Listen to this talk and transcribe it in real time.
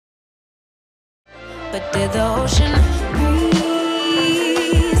But did the ocean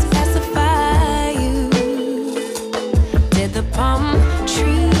breeze pacify you? Did the palm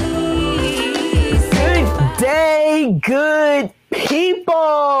trees Good day, good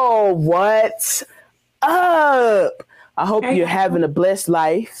people. What's up? I hope you're having a blessed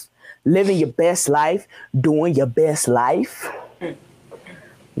life, living your best life, doing your best life.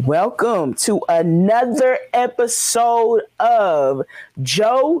 Welcome to another episode of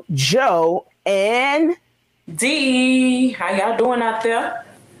JoJo and D. How y'all doing out there?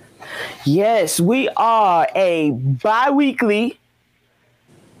 Yes, we are a bi-weekly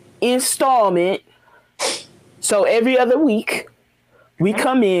installment. So every other week, we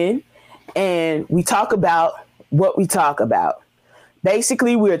come in and we talk about what we talk about.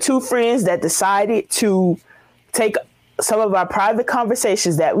 Basically, we're two friends that decided to take some of our private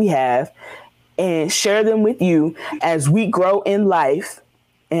conversations that we have and share them with you as we grow in life.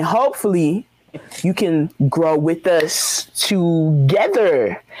 And hopefully you can grow with us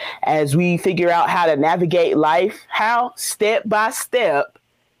together as we figure out how to navigate life, how step by step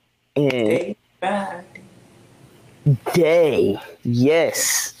and Day by day.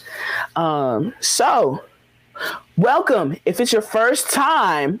 Yes. So welcome. If it's your first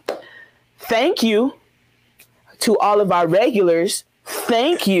time, thank you. To all of our regulars,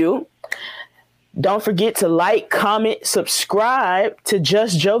 thank you. Don't forget to like, comment, subscribe to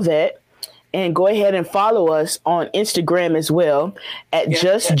Just Jovette, and go ahead and follow us on Instagram as well at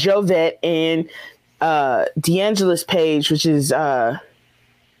Just Jovette, and D'Angela's page, which is J2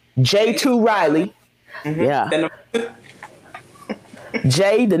 Riley. Mm-hmm. Yeah.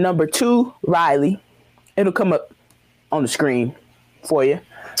 J, the number 2 Riley. It'll come up on the screen for you.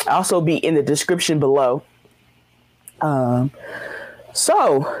 I'll also be in the description below.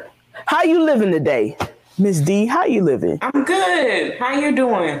 So how you living today, Miss D? How you living? I'm good. How you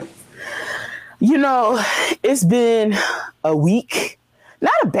doing? You know, it's been a week.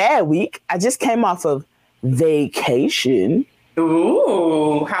 Not a bad week. I just came off of vacation.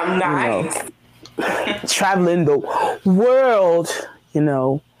 Ooh, how nice. You know, traveling the world, you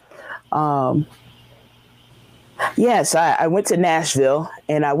know. Yes, I went to Nashville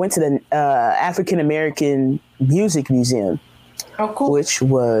and I went to the African American Music Museum, which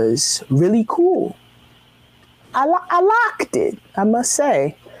was really cool. I liked it, I must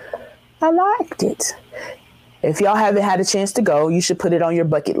say. I liked it. If y'all haven't had a chance to go, you should put it on your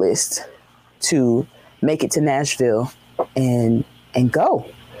bucket list to make it to Nashville and go.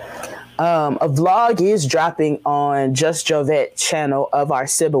 A vlog is dropping on Just Jovette channel of our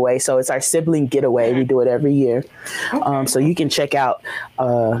Sibaway. So it's our sibling getaway. We do it every year. So you can check out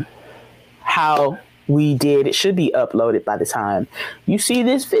how we did. It should be uploaded by the time you see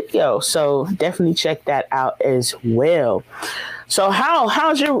this video. So definitely check that out as well. So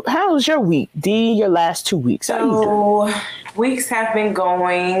how's your week, D? Your last 2 weeks? How you doing? Weeks have been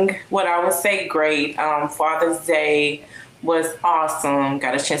going, what I would say, great. Father's Day was awesome.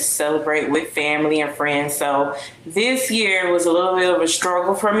 Got a chance to celebrate with family and friends. So this year was a little bit of a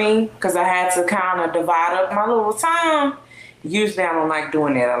struggle for me because I had to kind of divide up my little time. Usually I don't like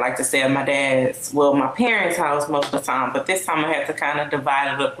doing that. I like to stay at my parents' house most of the time. But this time I had to kind of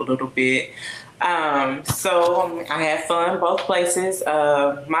divide it up a little bit. So I had fun both places,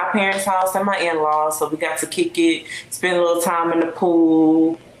 my parents' house and my in-laws. So we got to kick it, spend a little time in the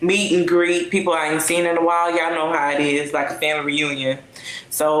pool, meet and greet people I ain't seen in a while. Y'all know how it is, like a family reunion.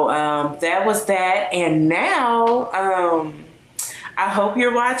 So that was that. And now I hope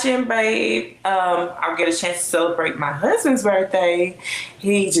you're watching, babe. I'll get a chance to celebrate my husband's birthday.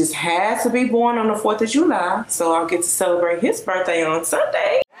 He just had to be born on the 4th of July. So I'll get to celebrate his birthday on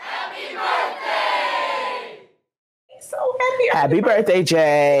Sunday. Happy birthday! So happy birthday,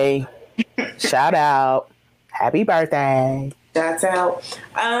 Jay. Shout out. Happy birthday. Shout out.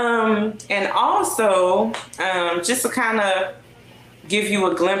 And also, just to kind of give you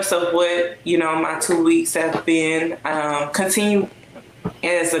a glimpse of what, my 2 weeks have been, continue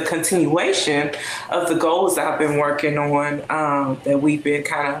as a continuation of the goals I've been working on, that we've been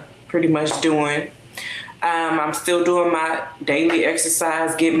kind of pretty much doing. I'm still doing my daily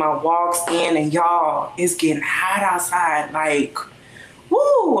exercise, getting my walks in, and y'all, it's getting hot outside. Like,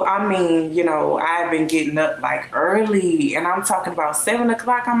 woo! I mean, I've been getting up like early, and I'm talking about 7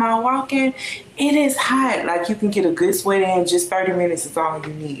 o'clock. I'm out walking. It is hot. Like, you can get a good sweat in. Just 30 minutes is all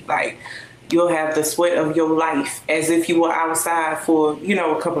you need. Like, you'll have the sweat of your life as if you were outside for,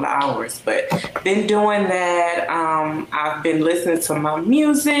 a couple of hours. But been doing that. I've been listening to my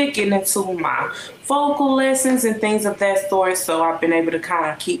music, getting into my vocal lessons and things of that sort. So I've been able to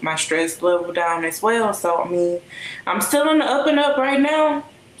kind of keep my stress level down as well. So, I mean, I'm still on the up and up right now.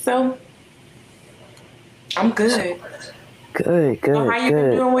 So I'm good. Good. So how you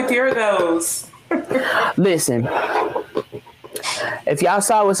been doing with your goals? Listen, if y'all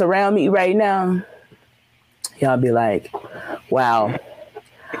saw what's around me right now, y'all be like, wow,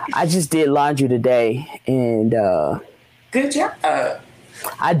 I just did laundry today, and good job.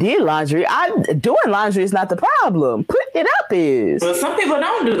 I did laundry. Doing laundry is not the problem. Putting it up is. Well, some people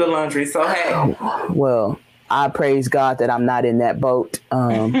don't do the laundry, so hey. Well, I praise God that I'm not in that boat.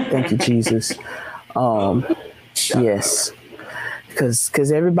 Thank you, Jesus. Yes,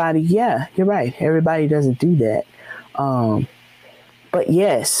 because everybody, yeah, you're right. Everybody doesn't do that. But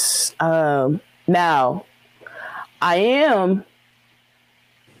yes, now I am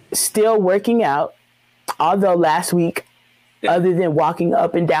still working out, although last week, other than walking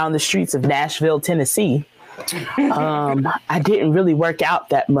up and down the streets of Nashville, Tennessee, I didn't really work out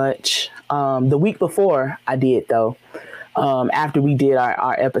that much. The week before I did, though. After we did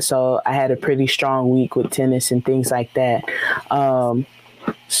our episode, I had a pretty strong week with tennis and things like that.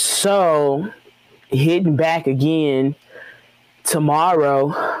 So hitting back again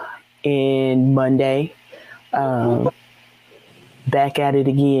tomorrow and Monday, back at it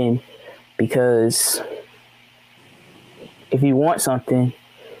again, because if you want something,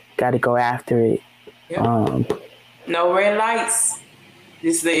 got to go after it. Yep. No red lights.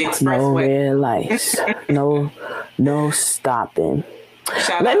 This is the expressway. No red lights. no stopping.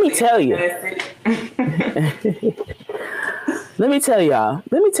 Let me tell you. Let me tell y'all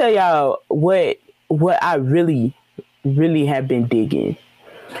what I really have been digging.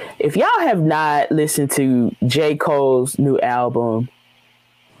 If y'all have not listened to J. Cole's new album,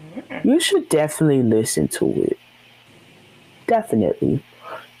 you should definitely listen to it. Definitely.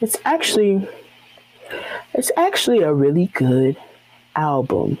 It's actually a really good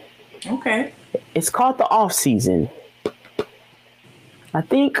album. Okay. It's called The Off Season. I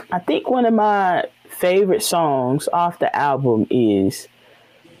think one of my favorite songs off the album is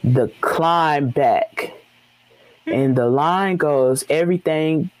The Climb Back. And the line goes,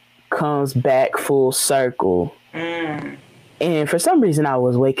 everything comes back full circle. And for some reason I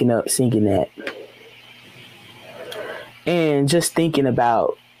was waking up singing that. And just thinking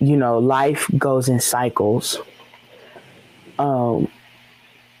about, life goes in cycles.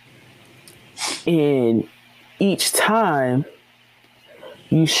 And each time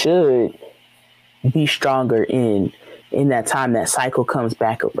you should be stronger in that time that cycle comes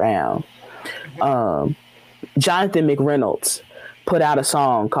back around. Jonathan McReynolds put out a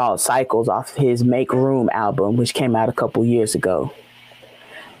song called Cycles off his Make Room album, which came out a couple years ago.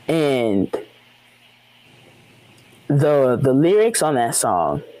 And the lyrics on that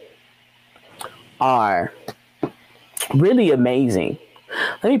song are really amazing.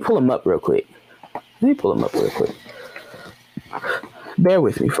 Let me pull them up real quick. Bear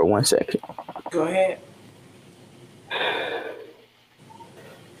with me for 1 second. Go ahead.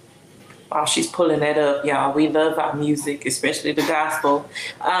 While she's pulling that up, y'all, we love our music, especially the gospel.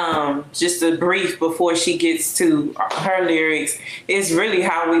 Just a brief before she gets to her lyrics, is really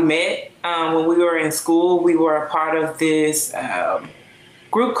how we met. When we were in school, we were a part of this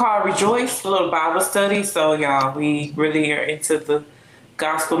group called Rejoice, a little Bible study. So, y'all, we really are into the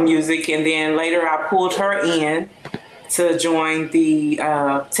gospel music. And then later I pulled her in to join the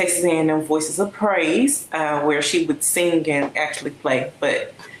Texas A&M Voices of Praise, where she would sing and actually play.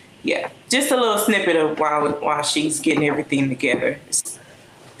 But yeah, just a little snippet of while she's getting everything together. It's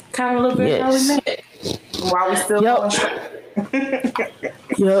kind of a little bit how we met. While we still going strong.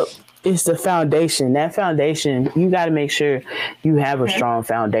 Yep. It's the foundation. That foundation, you got to make sure you have a strong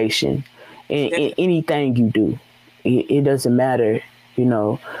foundation in anything you do. It doesn't matter,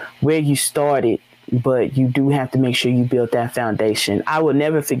 where you started, but you do have to make sure you build that foundation. I will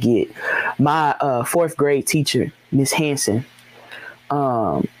never forget my fourth grade teacher, Miss Hanson.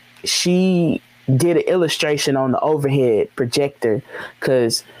 She did an illustration on the overhead projector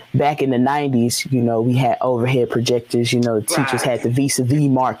because back in the 90s, we had overhead projectors, the teachers had the vis-a-vis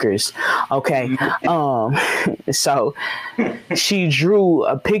markers. Okay. So she drew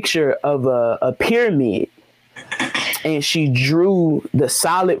a picture of a pyramid, and she drew the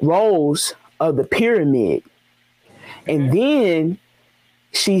solid rows of the pyramid. And then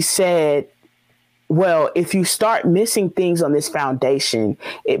she said, well, if you start missing things on this foundation,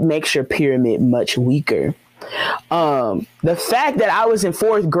 it makes your pyramid much weaker. The fact that I was in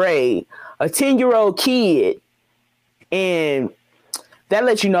fourth grade, a 10-year-old kid, and that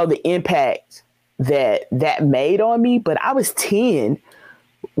lets you know the impact that made on me. But I was 10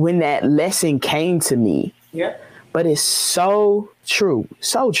 when that lesson came to me. Yeah. But it's so true.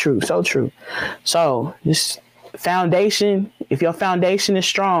 So true. So true. So just foundation, if your foundation is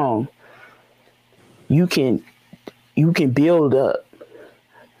strong, you can build up.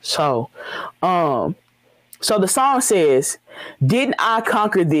 So the song says, didn't I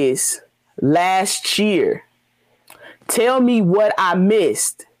conquer this last year? Tell me what I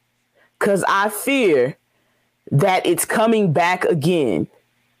missed, 'cause I fear that it's coming back again.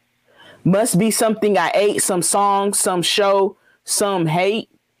 Must be something I ate, some song, some show, some hate.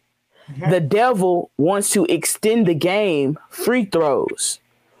 The devil wants to extend the game, free throws.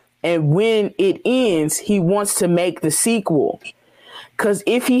 And when it ends, he wants to make the sequel. 'Cause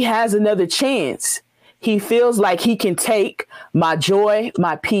if he has another chance, he feels like he can take my joy,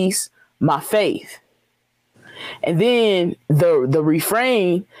 my peace, my faith. And then the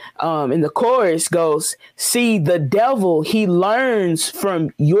refrain in the chorus goes, see, the devil, he learns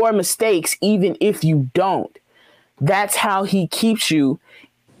from your mistakes, even if you don't. That's how he keeps you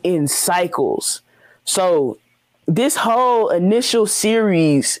in cycles. So this whole initial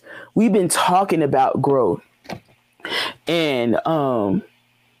series, we've been talking about growth. And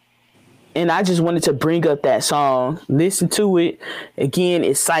I just wanted to bring up that song. Listen to it. Again,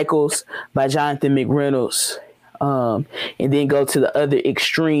 it's Cycles by Jonathan McReynolds. And then go to the other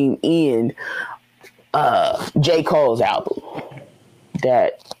extreme end, J. Cole's album.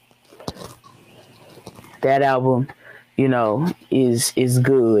 That album, you know, is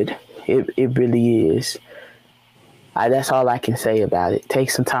good. It really is. That's all I can say about it.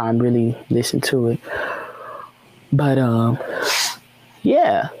 Take some time, really listen to it. But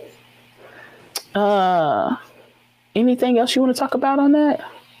yeah. Anything else you want to talk about on that?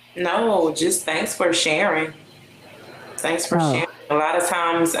 No, just thanks for sharing. Thanks for sharing. A lot of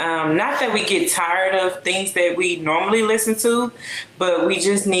times, not that we get tired of things that we normally listen to, but we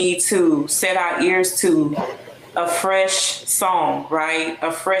just need to set our ears to a fresh song, right?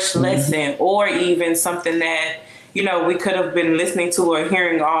 A fresh lesson, or even something that, you know, we could have been listening to or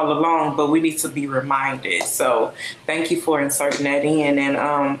hearing all along, but we need to be reminded. So thank you for inserting that in. And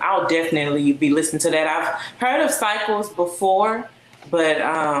I'll definitely be listening to that. I've heard of Cycles before, but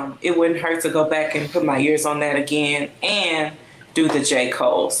it wouldn't hurt to go back and put my ears on that again and do the J.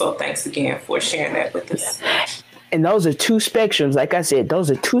 Cole. So thanks again for sharing that with us. And those are two spectrums. Like I said, those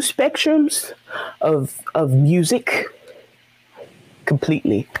are two spectrums of music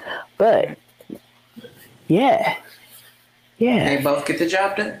completely. But yeah. They both get the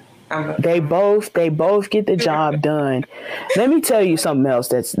job done. They both get the job done. Let me tell you something else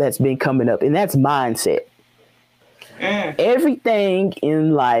that's been coming up, and that's mindset. Everything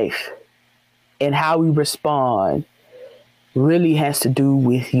in life and how we respond really has to do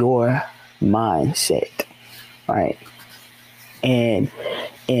with your mindset, right? And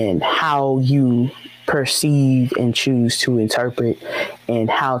how you perceive and choose to interpret and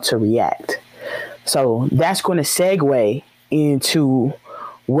how to react. So that's going to segue into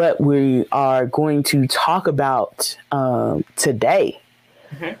what we are going to talk about today.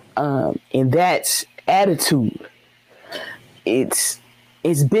 And that's attitude. It's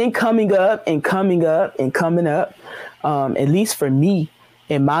been coming up, at least for me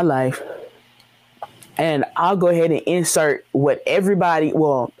in my life. And I'll go ahead and insert what everybody,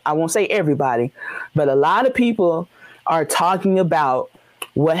 well, I won't say everybody, but a lot of people are talking about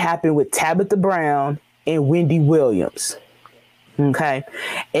what happened with Tabitha Brown and Wendy Williams. Okay.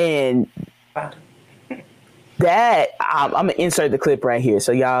 And that, I'm going to insert the clip right here.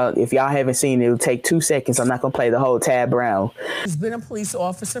 So y'all, if y'all haven't seen it, it'll take 2 seconds. I'm not going to play the whole Tab Brown. He's been a police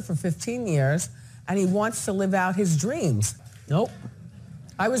officer for 15 years, and he wants to live out his dreams. Nope.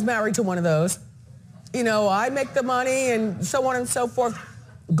 I was married to one of those. You know, I make the money and so on and so forth.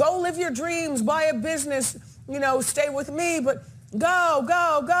 Go live your dreams, buy a business, you know, stay with me, but go,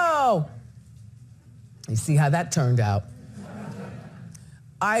 go, go. You see how that turned out.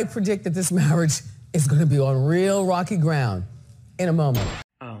 I predict that this marriage is going to be on real rocky ground in a moment.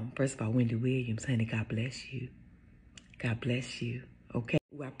 First of all, Wendy Williams, honey, God bless you. God bless you. Okay.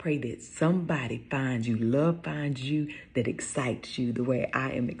 Well, I pray that somebody finds you, love finds you, that excites you the way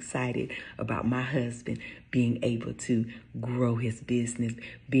I am excited about my husband being able to grow his business,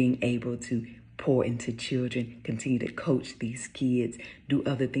 being able to pour into children, continue to coach these kids, do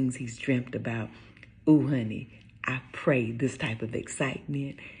other things he's dreamt about. Ooh, honey, I pray this type of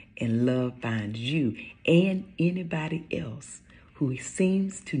excitement and love finds you and anybody else who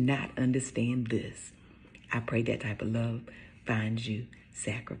seems to not understand this. I pray that type of love finds you.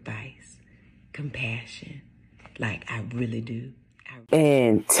 Sacrifice, compassion, like I really do.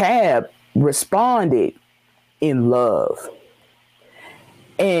 And Tab responded in love.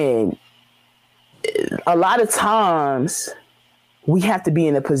 And a lot of times we have to be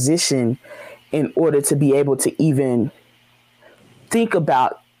in a position in order to be able to even think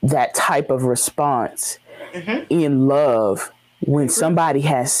about that type of response in love when somebody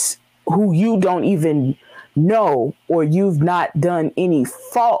who you don't even know or you've not done any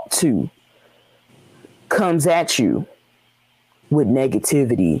fault to comes at you with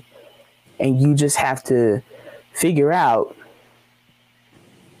negativity, and you just have to figure out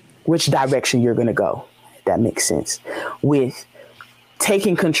which direction you're going to go. If that makes sense. With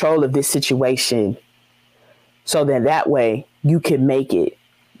taking control of this situation so that way you can make it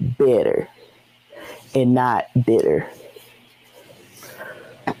better and not bitter.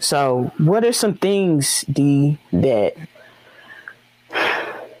 So what are some things, D, that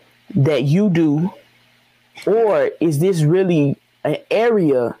you do, or is this really an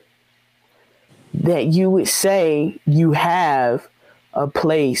area that you would say you have a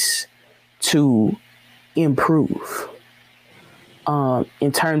place to improve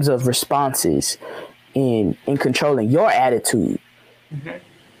in terms of responses in controlling your attitude? Mm-hmm.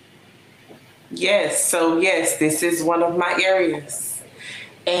 Yes. So yes, this is one of my areas.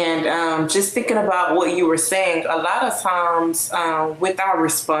 And just thinking about what you were saying, a lot of times with our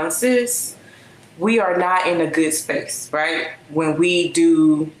responses, we are not in a good space, right? When we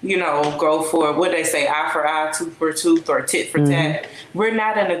do, go for, what they say, eye for eye, tooth for tooth, or tit for tat, we're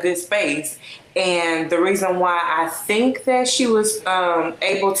not in a good space. And the reason why I think that she was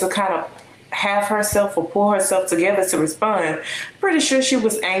able to kind of have herself or pull herself together to respond, pretty sure she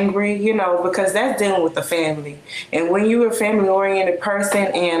was angry, because that's dealing with the family. And when you're a family oriented person,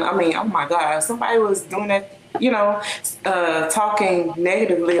 and I mean, oh my God, somebody was doing that, talking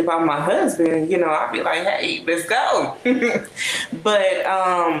negatively about my husband, I'd be like, hey, let's go.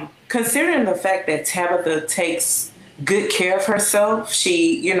 But considering the fact that Tabitha takes good care of herself,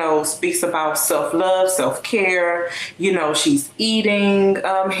 she, speaks about self-love, self-care, she's eating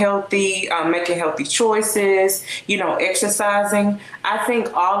healthy, making healthy choices, exercising. I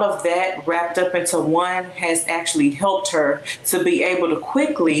think all of that wrapped up into one has actually helped her to be able to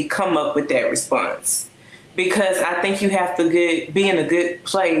quickly come up with that response. Because I think you have to be in a good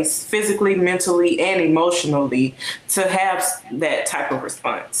place physically, mentally, and emotionally to have that type of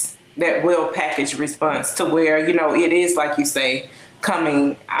response, that well-packaged response to where, it is, like you say,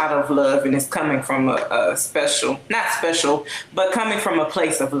 coming out of love, and it's coming from a not special, but coming from a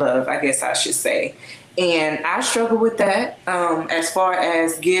place of love, I guess I should say. And I struggle with that as far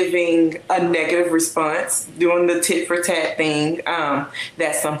as giving a negative response, doing the tit for tat thing.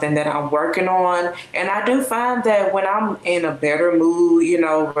 That's something that I'm working on. And I do find that when I'm in a better mood,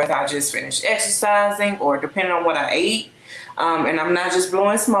 whether I just finished exercising or depending on what I ate, and I'm not just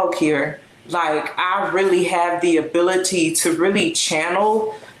blowing smoke here, like I really have the ability to really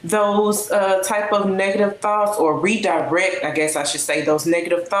channel those type of negative thoughts, or redirect, I guess I should say, those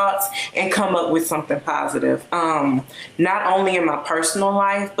negative thoughts and come up with something positive. Not only in my personal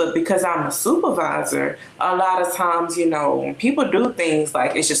life, but because I'm a supervisor, a lot of times, when people do things,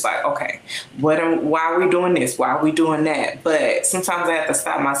 like it's just like, okay, why are we doing this? Why are we doing that? But sometimes I have to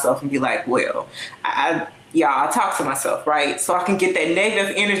stop myself and be like, well, I talk to myself, right? So I can get that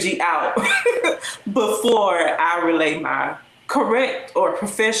negative energy out before I relay my correct or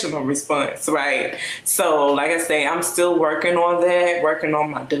professional response, right? So like I say, I'm still working on that, working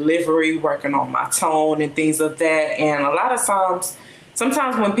on my delivery, working on my tone and things of that. And a lot of times,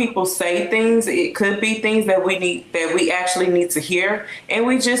 sometimes when people say things, it could be things that we actually need to hear, and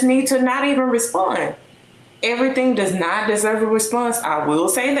we just need to not even respond. Everything does not deserve a response. I will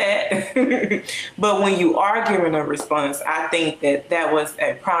say that. But when you are giving a response, I think that was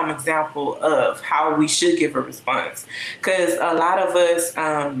a prime example of how we should give a response. Because a lot of us,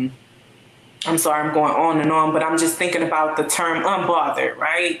 I'm sorry, I'm going on and on, but I'm just thinking about the term unbothered,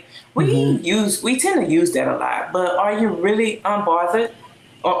 right? We tend to use that a lot, but are you really unbothered?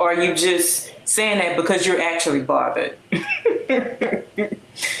 Or are you just saying that because you're actually bothered?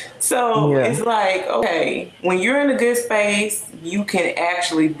 So It's like, okay, when you're in a good space, you can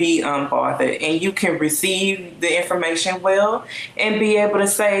actually be unbothered, and you can receive the information well and be able to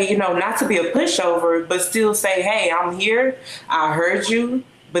say, not to be a pushover, but still say, hey, I'm here. I heard you,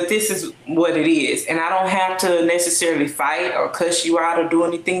 but this is what it is. And I don't have to necessarily fight or cuss you out or do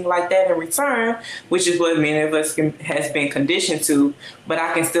anything like that in return, which is what many of us has been conditioned to. But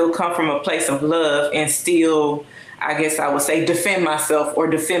I can still come from a place of love and still, I guess I would say, defend myself or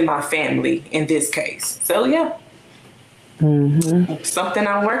defend my family in this case. So, yeah. Something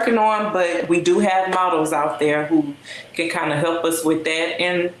I'm working on, but we do have models out there who can kind of help us with that.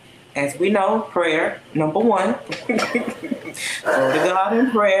 And as we know, prayer, number one. Go to God in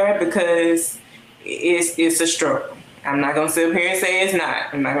prayer, because it's a struggle. I'm not going to sit up here and say it's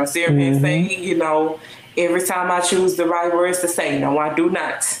not. I'm not going to sit up here and say, every time I choose the right words to say. No, I do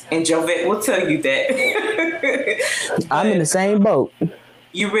not. And Jovette will tell you that. I'm in the same boat.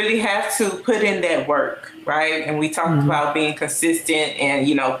 You really have to put in that work, right? And we talked about being consistent and,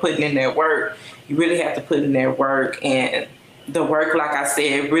 putting in that work. You really have to put in that work. And the work, like I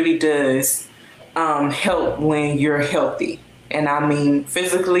said, really does help when you're healthy. And I mean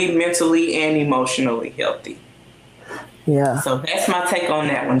physically, mentally, and emotionally healthy. Yeah. So that's my take on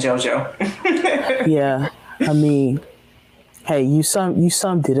that one, JoJo. Yeah. I mean, hey, you summed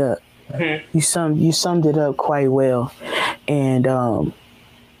it up. Mm-hmm. You summed it up quite well. And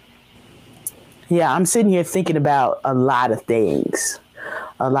yeah, I'm sitting here thinking about a lot of things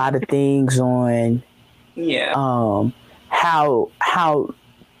on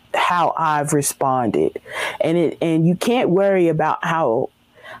how I've responded, and you can't worry about how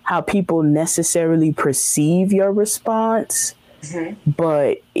people necessarily perceive your response,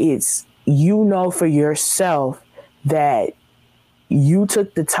 but it's for yourself that you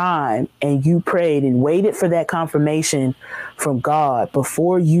took the time and you prayed and waited for that confirmation from God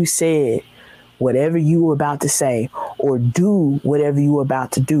before you said whatever you were about to say or do whatever you were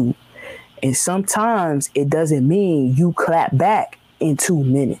about to do. And sometimes it doesn't mean you clap back in 2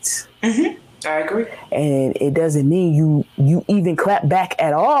 minutes. I agree. And it doesn't mean you even clap back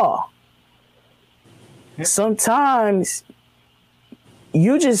at all. Sometimes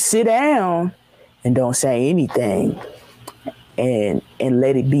you just sit down and don't say anything and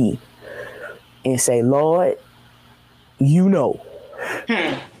let it be and say, Lord, and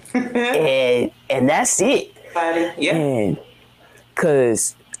that's it. Yeah. And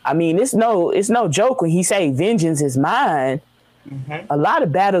because I mean, it's no joke when he say vengeance is mine. A lot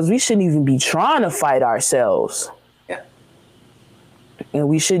of battles we shouldn't even be trying to fight ourselves. Yeah. And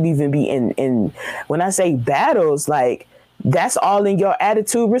we shouldn't even be in when I say battles, like that's all in your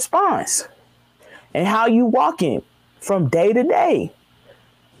attitude response and how you walking from day to day.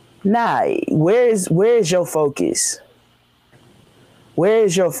 Nah, where is your focus? Where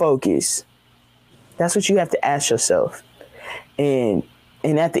is your focus? That's what you have to ask yourself. And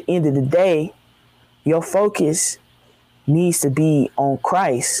at the end of the day, your focus needs to be on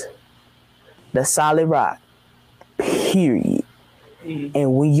Christ, the solid rock, period.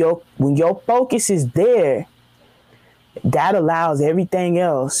 And when your focus is there, that allows everything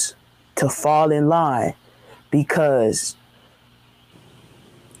else to fall in line, because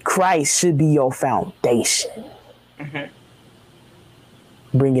Christ should be your foundation.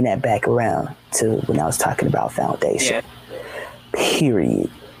 Bringing that back around to when I was talking about foundation. Period.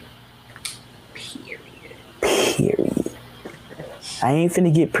 I ain't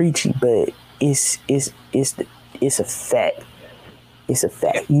finna get preachy, but it's a fact. It's a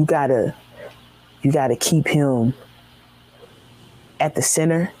fact. You gotta keep him at the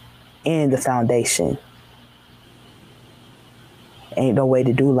center and the foundation. Ain't no way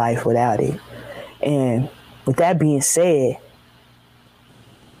to do life without it. And with that being said,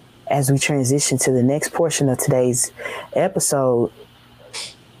 as we transition to the next portion of today's episode,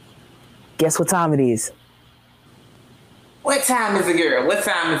 guess what time it is? What time is it, girl? What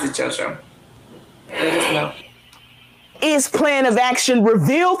time is it, JoJo? Let us know. It's plan of action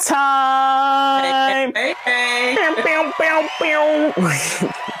reveal time. Hey.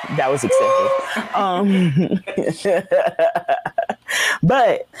 That was excessive.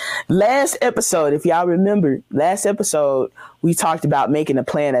 But last episode, if y'all remember, we talked about making a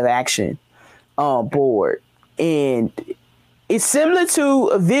plan of action board. And it's similar to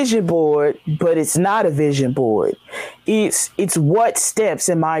a vision board, but it's not a vision board. It's what steps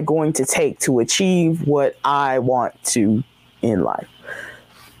am I going to take to achieve what I want to in life.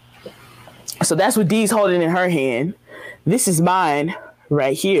 So that's what Dee's holding in her hand. This is mine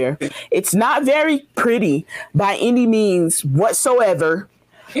right here. It's not very pretty by any means whatsoever,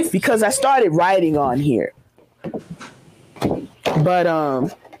 because I started writing on here.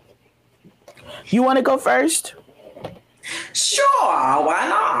 But you want to go first? Sure, why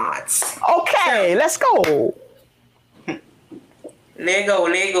not? Okay, let's go.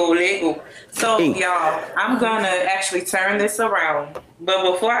 Lego. So, y'all, I'm gonna actually turn this around. But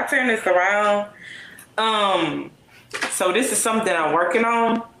before I turn this around, so this is something I'm working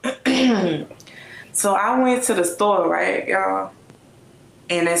on. So I went to the store, right, y'all?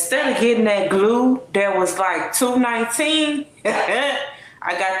 And instead of getting that glue that was like $2.19,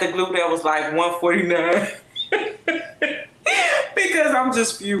 I got the glue that was like $1.49. Because I'm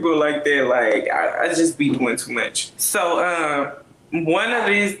just frugal like that. Like, I just be doing too much. So, one of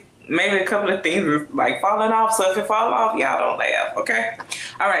these, maybe a couple of things is like falling off. So if it fall off, y'all don't laugh, okay?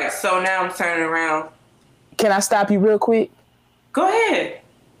 All right, so now I'm turning around. Can I stop you real quick? Go ahead.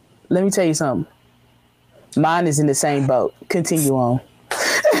 Let me tell you something. Mine is in the same boat. Continue on.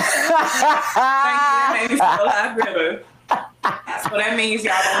 Thank you. That made me feel a lot better. So that means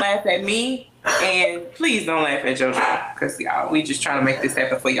y'all don't laugh at me. And please don't laugh at JoJo, because y'all, we just trying to make this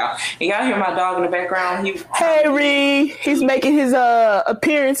happen for y'all. And y'all hear my dog in the background. Hey, Ree, he's making his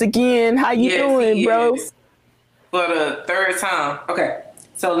appearance again. How you doing, bro? For the third time. Okay,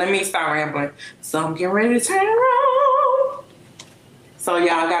 so let me start rambling. So I'm getting ready to turn around. So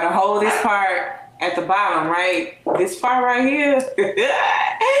y'all gotta hold this part at the bottom, right? This part right here.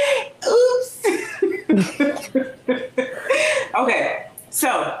 Oops. Okay,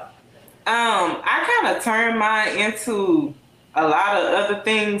 so. I kind of turned mine into a lot of other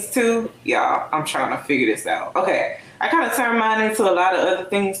things too. Y'all, I'm trying to figure this out. Okay, I kind of turned mine into a lot of other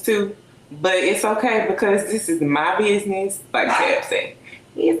things too, but it's okay because this is my business, like Tab said.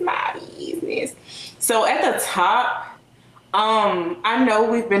 It's my business. So at the top, I know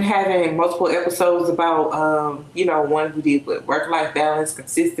we've been having multiple episodes about, one we did with work-life balance,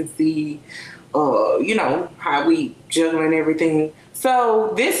 consistency, how we juggling everything.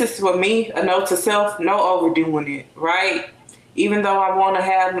 So this is for me a note to self: no overdoing it, right? Even though I want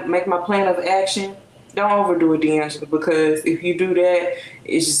to make my plan of action, don't overdo it, D'Angela, because if you do that,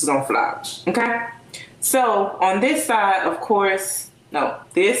 it's just gonna flop. Okay. So on this side, of course,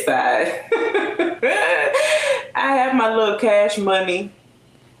 this side, I have my little cash money.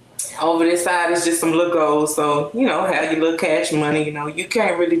 Over this side is just some little goals. So, have your little cash money. You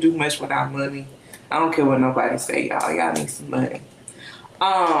can't really do much without money. I don't care what nobody say, y'all. Y'all need some money.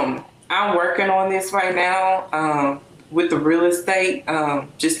 I'm working on this right now with the real estate,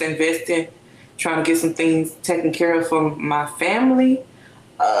 just investing, trying to get some things taken care of for my family.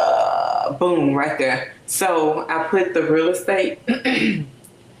 Boom, right there. So I put the real estate,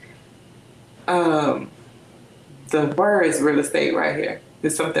 the word is real estate right here.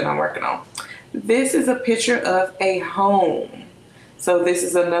 This is something I'm working on. This is a picture of a home. So this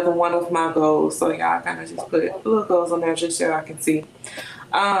is another one of my goals. So y'all kind of just put little goals on there just so I can see.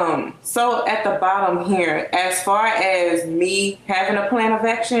 So at the bottom here, as far as me having a plan of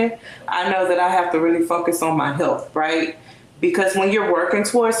action, I know that I have to really focus on my health, right? Because when you're working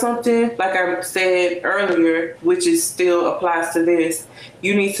towards something, like I said earlier, which is still applies to this,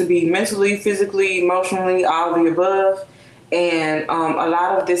 you need to be mentally, physically, emotionally, all the above. And a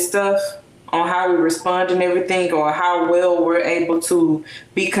lot of this stuff on how we respond and everything, or how well we're able to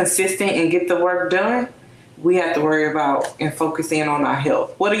be consistent and get the work done, we have to worry about and focus in on our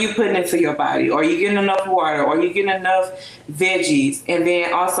health. What are you putting into your body? Are you getting enough water? Are you getting enough veggies? And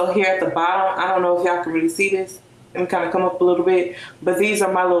then also here at the bottom, I don't know if y'all can really see this. Let me kind of come up a little bit. But these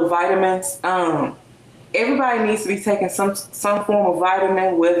are my little vitamins. Everybody needs to be taking some form of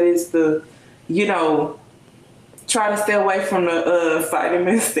vitamin, whether it's the, try to stay away from the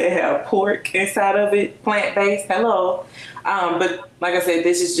vitamins that have pork inside of it, plant-based. Hello. But like I said,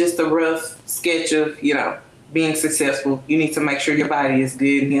 this is just a rough sketch of, being successful. You need to make sure your body is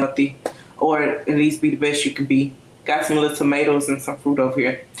good and healthy, or at least be the best you can be. Got some little tomatoes and some fruit over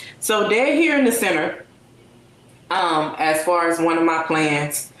here. So they're here in the center. As far as one of my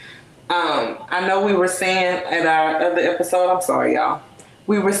plans, I know we were saying at our other episode, I'm sorry, y'all.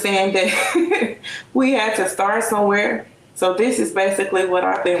 We were saying that we had to start somewhere. So this is basically what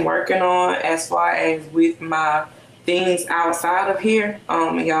I've been working on as far as with my things outside of here.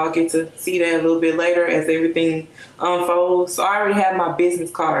 And y'all get to see that a little bit later as everything unfolds. So I already have my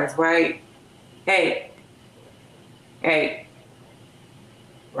business cards, right? Hey.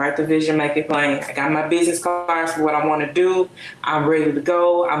 Write the vision, make it plain. I got my business cards for what I want to do. I'm ready to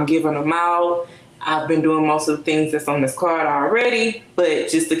go. I'm giving them out. I've been doing most of the things that's on this card already, but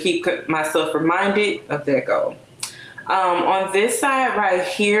just to keep myself reminded of that goal. On this side right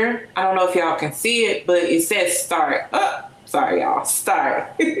here, I don't know if y'all can see it, but it says start. Sorry, y'all,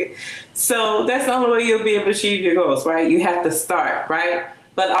 start. So that's the only way you'll be able to achieve your goals, right? You have to start, right?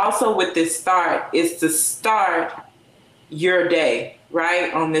 But also with this start, it's to start your day,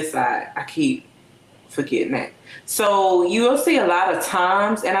 right? On this side, I keep forgetting that. So you'll see a lot of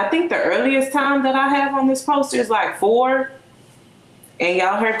times, and I think the earliest time that I have on this poster is like 4. And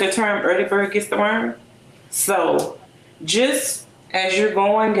y'all heard the term early bird gets the worm. So just as you're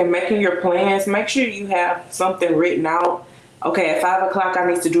going and making your plans, make sure you have something written out. Okay, at 5 o'clock, I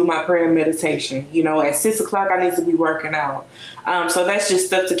need to do my prayer and meditation. At 6 o'clock, I need to be working out. So that's just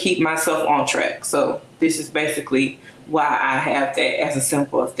stuff to keep myself on track. So this is basically why I have that as a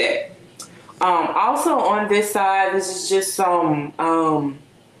symbol of that. Also on this side, this is just some,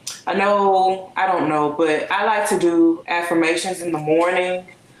 I don't know, but I like to do affirmations in the morning.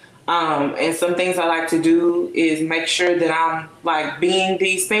 And some things I like to do is make sure that I'm like being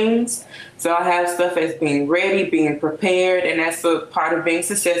these things. So I have stuff as being ready, being prepared, and that's a part of being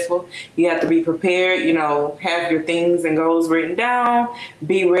successful. You have to be prepared, you know, have your things and goals written down,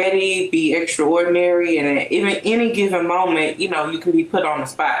 be ready, be extraordinary, and at even any given moment, you know, you can be put on the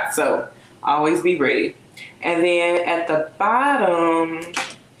spot. So always be ready. And then at the bottom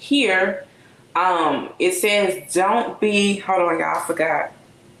here, it says don't be, hold on y'all, I forgot.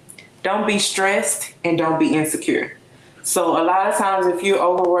 Don't be stressed and don't be insecure. So a lot of times if you're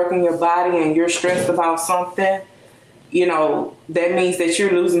overworking your body and you're stressed about something, you know, that means that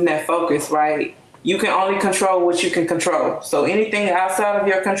you're losing that focus, right? You can only control what you can control. So anything outside of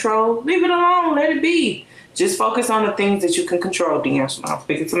your control, leave it alone, let it be. Just focus on the things that you can control, D'Angelo. I'm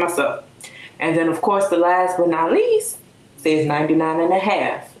speaking to myself. And then, of course, the last but not least says 99 and a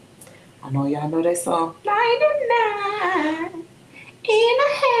half. I know y'all know that song. 99 and a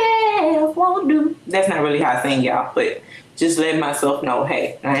half won't do. That's not really how I sing, y'all, but just let myself know,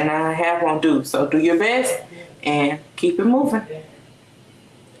 hey, 99 and a half won't do. So do your best and keep it moving.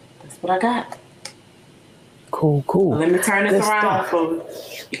 That's what I got. Cool. So let me turn this around so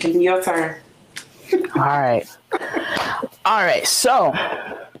it can be your turn. All right. So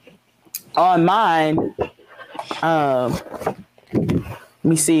on mine, let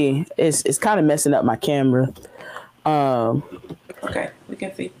me see. It's kind of messing up my camera. Okay, we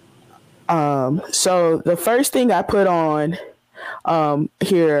can see. So the first thing I put on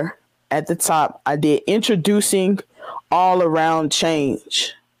here at the top, I did introducing all around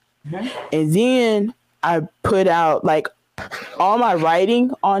change. Mm-hmm. And then I put out like all my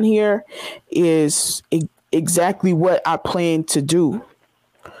writing on here is exactly what I plan to do.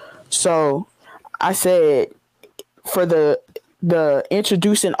 So I said for the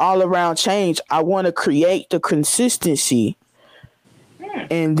introducing all around change, I want to create the consistency.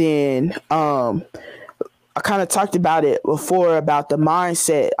 And then I kind of talked about it before about the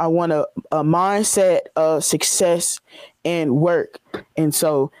mindset. I want a mindset of success and work. And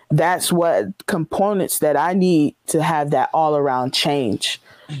so that's what components that I need to have that all around change.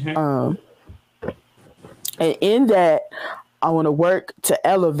 Mm-hmm. And in that, I want to work to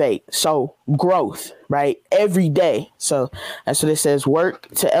elevate. So growth, right? Every day. So that's what it says, work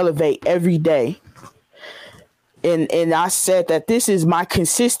to elevate every day. And I said that this is my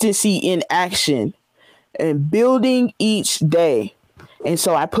consistency in action and building each day. And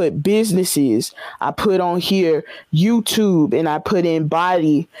so I put businesses, I put on here YouTube, and I put in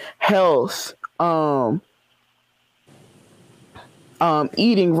body, health,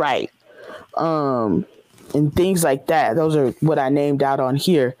 eating right, and things like that. Those are what I named out on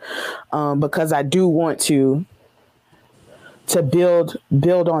here, because I do want to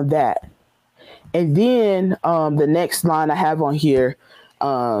build on that. And then the next line I have on here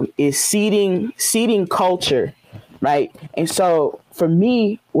is seeding culture, right? And so for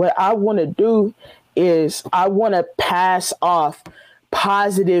me, what I want to do is I want to pass off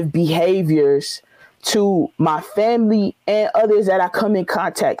positive behaviors to my family and others that I come in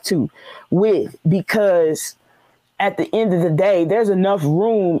contact with, because at the end of the day, there's enough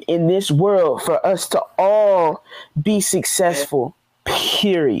room in this world for us to all be successful.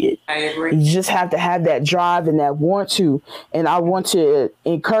 Period. I agree. You just have to have that drive and that want to. And I want to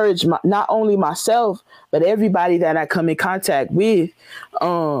encourage not only myself, but everybody that I come in contact with.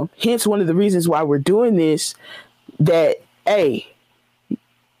 Hence one of the reasons why we're doing this, that, hey,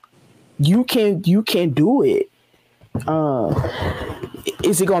 you can do it.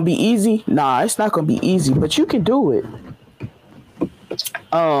 Is it going to be easy? Nah, it's not going to be easy, but you can do it.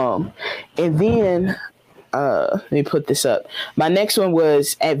 And then let me put this up. My next one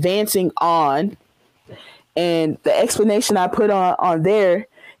was advancing on, and the explanation I put on there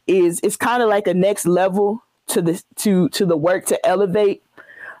is it's kind of like a next level to the work to elevate.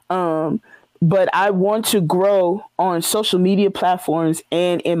 But I want to grow on social media platforms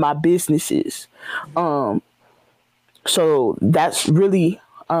and in my businesses. So that's really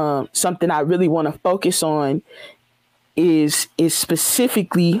something I really want to focus on is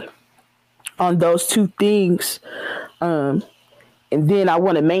specifically on those two things. And then I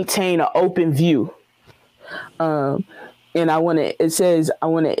want to maintain an open view. And I want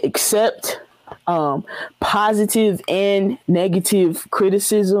to accept positive and negative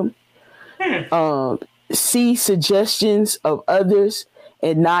criticism, see suggestions of others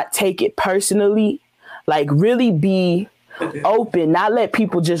and not take it personally, like really be open, not let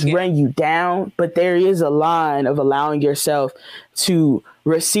people just run you down, but there is a line of allowing yourself to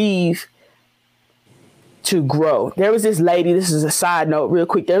receive, to grow. There was this lady, this is a side note real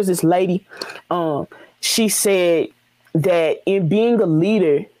quick. There was this lady, she said that in being a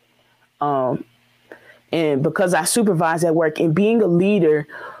leader, And because I supervise at work, and being a leader,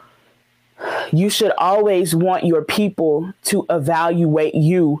 you should always want your people to evaluate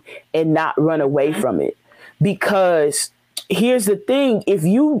you and not run away from it. Because here's the thing, if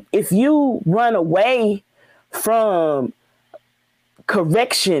you run away from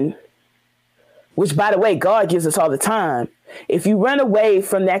correction, which, by the way, God gives us all the time, if you run away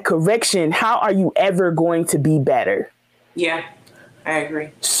from that correction, how are you ever going to be better? Yeah, I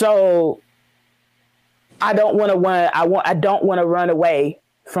agree. So I don't want to run away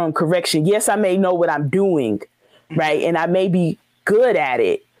from correction. Yes, I may know what I'm doing, right? And I may be good at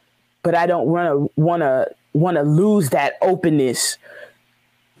it, but I don't want to lose that openness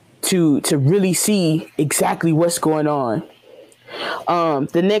to really see exactly what's going on.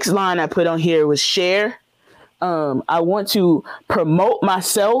 The next line I put on here was share. I want to promote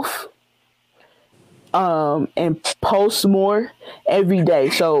myself and post more every day.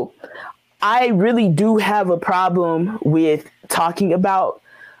 So I really do have a problem with talking about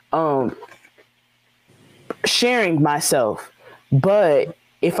sharing myself. But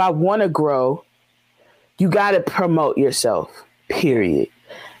if I want to grow, you got to promote yourself, period.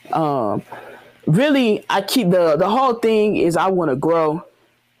 Really, I keep the whole thing is I want to grow.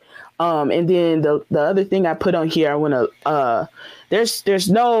 And then the other thing I put on here, I want to, there's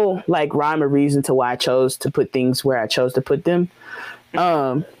no like rhyme or reason to why I chose to put things where I chose to put them.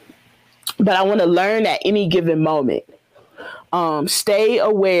 But I want to learn at any given moment. Stay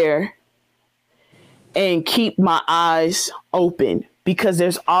aware and keep my eyes open, because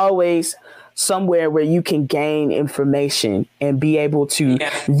there's always somewhere where you can gain information and be able to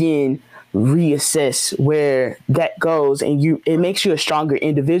then reassess where that goes. And it makes you a stronger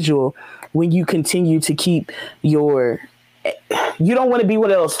individual when you continue to keep you don't want to be one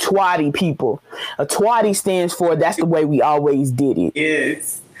of those twatty people. A twatty stands for that's the way we always did it.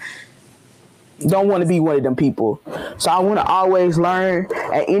 Yes. Don't want to be one of them people. So I want to always learn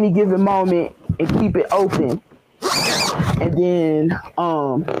at any given moment and keep it open. And then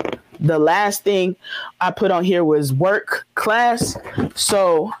the last thing I put on here was work class.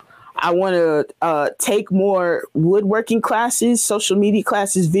 So I want to take more woodworking classes, social media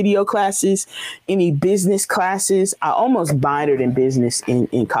classes, video classes, any business classes. I almost minored in business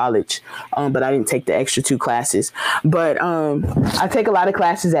in college, but I didn't take the extra 2 classes. But I take a lot of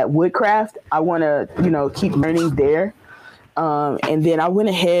classes at Woodcraft. I want to, keep learning there. And then I went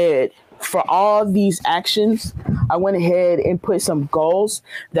ahead for all these actions. I went ahead and put some goals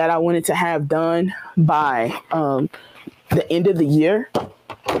that I wanted to have done by the end of the year.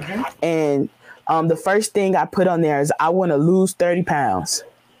 Mm-hmm. And the first thing I put on there is I want to lose 30 pounds.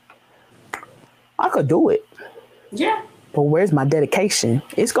 I could do it. Yeah. But where's my dedication?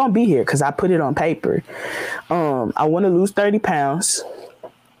 It's going to be here because I put it on paper. I want to lose 30 pounds.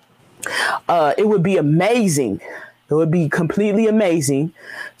 It would be amazing. It would be completely amazing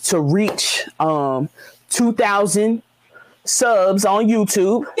to reach 2,000 subs on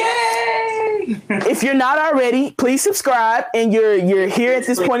YouTube. Yay! If you're not already, please subscribe. And you're here at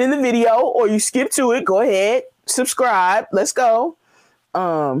this point in the video, or you skip to it, go ahead, subscribe. Let's go.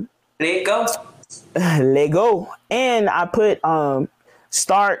 Let go. Let go. And I put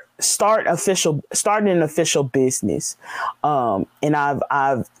start an official business. And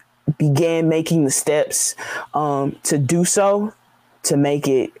I've began making the steps to do so, to make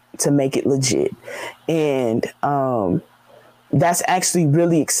it legit. And that's actually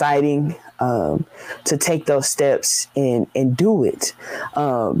really exciting to take those steps and do it.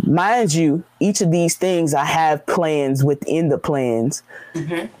 Mind you, each of these things I have plans within the plans.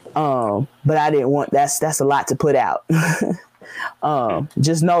 Mm-hmm. But I didn't want that's a lot to put out.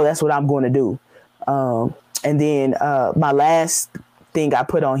 Just know that's what I'm going to do. And then my last thing I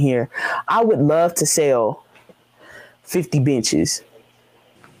put on here, I would love to sell 50 benches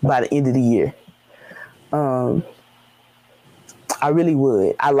by the end of the year. I really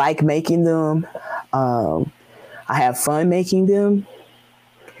would. I like making them. I have fun making them.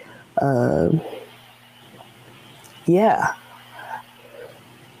 Yeah.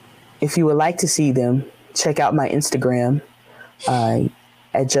 If you would like to see them, check out my Instagram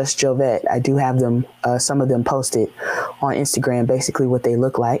at Just Jovette. I do have them, some of them posted on Instagram, basically what they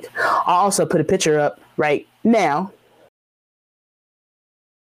look like. I'll also put a picture up right now.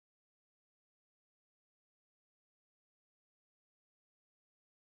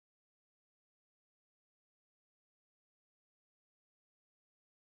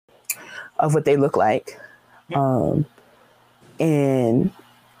 Of what they look like. And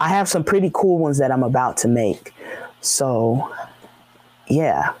I have some pretty cool ones that I'm about to make. So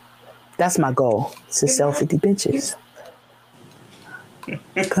yeah, that's my goal, to sell 50 benches. Go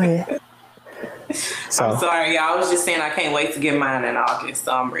ahead. So I'm sorry, y'all. I was just saying I can't wait to get mine in August,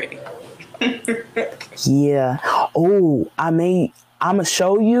 so I'm ready. yeah. Oh, I'ma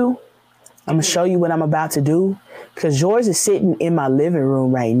show you what I'm about to do, because yours is sitting in my living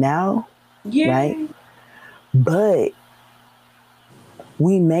room right now. Yeah. Right? But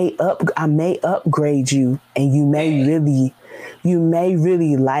I may upgrade you, and you may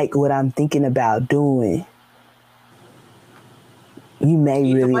really like what I'm thinking about doing. You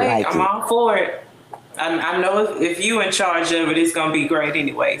may really like it. I'm all for it. I know if you in charge of it, it's gonna be great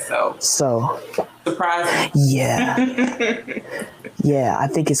anyway. So surprise me. Yeah. Yeah, I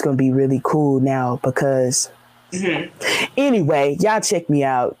think it's gonna be really cool now because anyway, y'all check me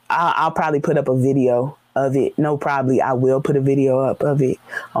out. I'll probably put up a video of it. No, probably I will put a video up of it.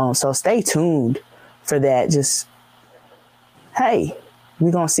 So stay tuned for that. Just, hey,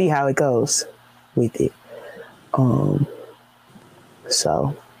 we're gonna see how it goes with it.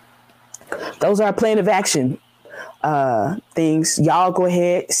 So those are our plan of action things. Y'all go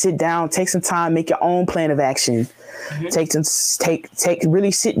ahead, sit down, take some time, make your own plan of action.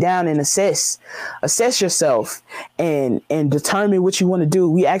 Really sit down and assess yourself and determine what you want to do.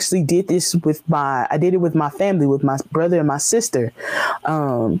 We actually did this I did it with my family, with my brother and my sister,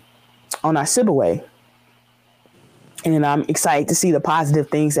 on our Sibaway. And I'm excited to see the positive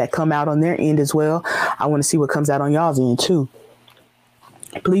things that come out on their end as well. I want to see what comes out on y'all's end too.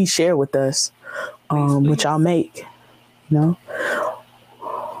 Please share with us what y'all make.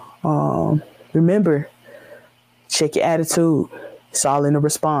 Remember, check your attitude. It's all in the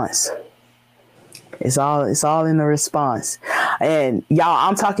response. It's all in the response. And y'all,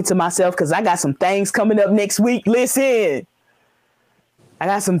 I'm talking to myself because I got some things coming up next week. Listen, I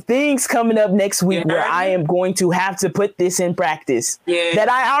got some things coming up next week where I am going to have to put this in practice that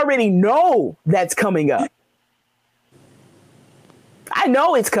I already know that's coming up. I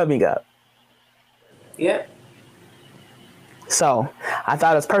know it's coming up. Yep. So I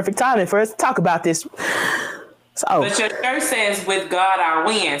thought it was perfect timing for us to talk about this. So, but your church says, "With God I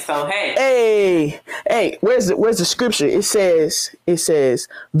win." So hey, where's the scripture? It says,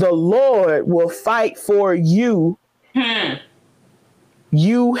 "The Lord will fight for you."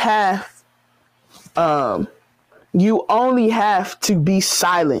 You have, you only have to be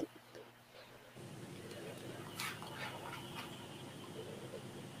silent.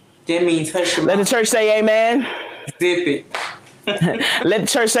 That means hush your mouth. Let the church say amen. Zip it. Let the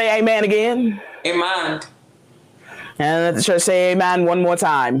church say amen again. Amen. And let the church say amen one more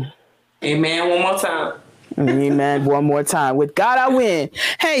time. Amen one more time. Amen one more time. With God I win.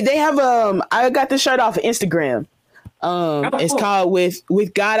 Hey, they have I got this shirt off of Instagram. It's called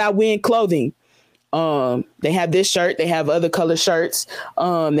with God I Win clothing. They have this shirt. They have other color shirts.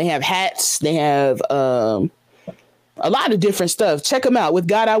 They have hats. They have a lot of different stuff. Check them out. With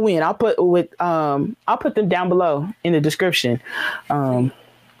God I Win. I'll put them down below in the description.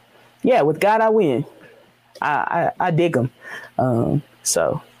 Yeah, with God I win. I dig them.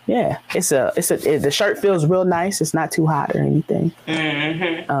 So yeah, the shirt feels real nice. It's not too hot or anything.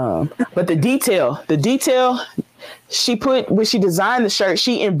 But the detail. She put when she designed the shirt,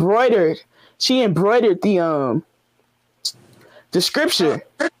 she embroidered the scripture.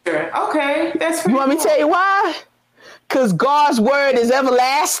 Okay, that's you want me to tell you why? Because God's word is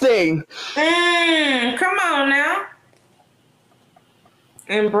everlasting. Come on now.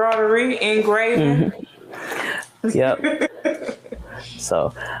 Embroidery, engraving. Yep.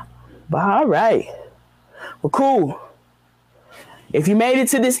 So, but all right. Well, cool. If you made it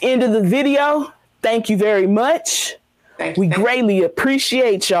to this end of the video, thank you very much. We greatly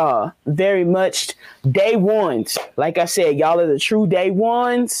appreciate y'all very much. Day ones. Like I said, y'all are the true day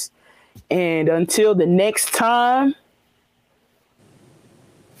ones. And until the next time,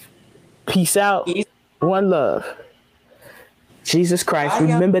 peace out. One love. Jesus Christ.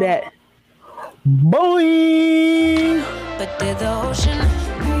 Remember that. Boing! But did the ocean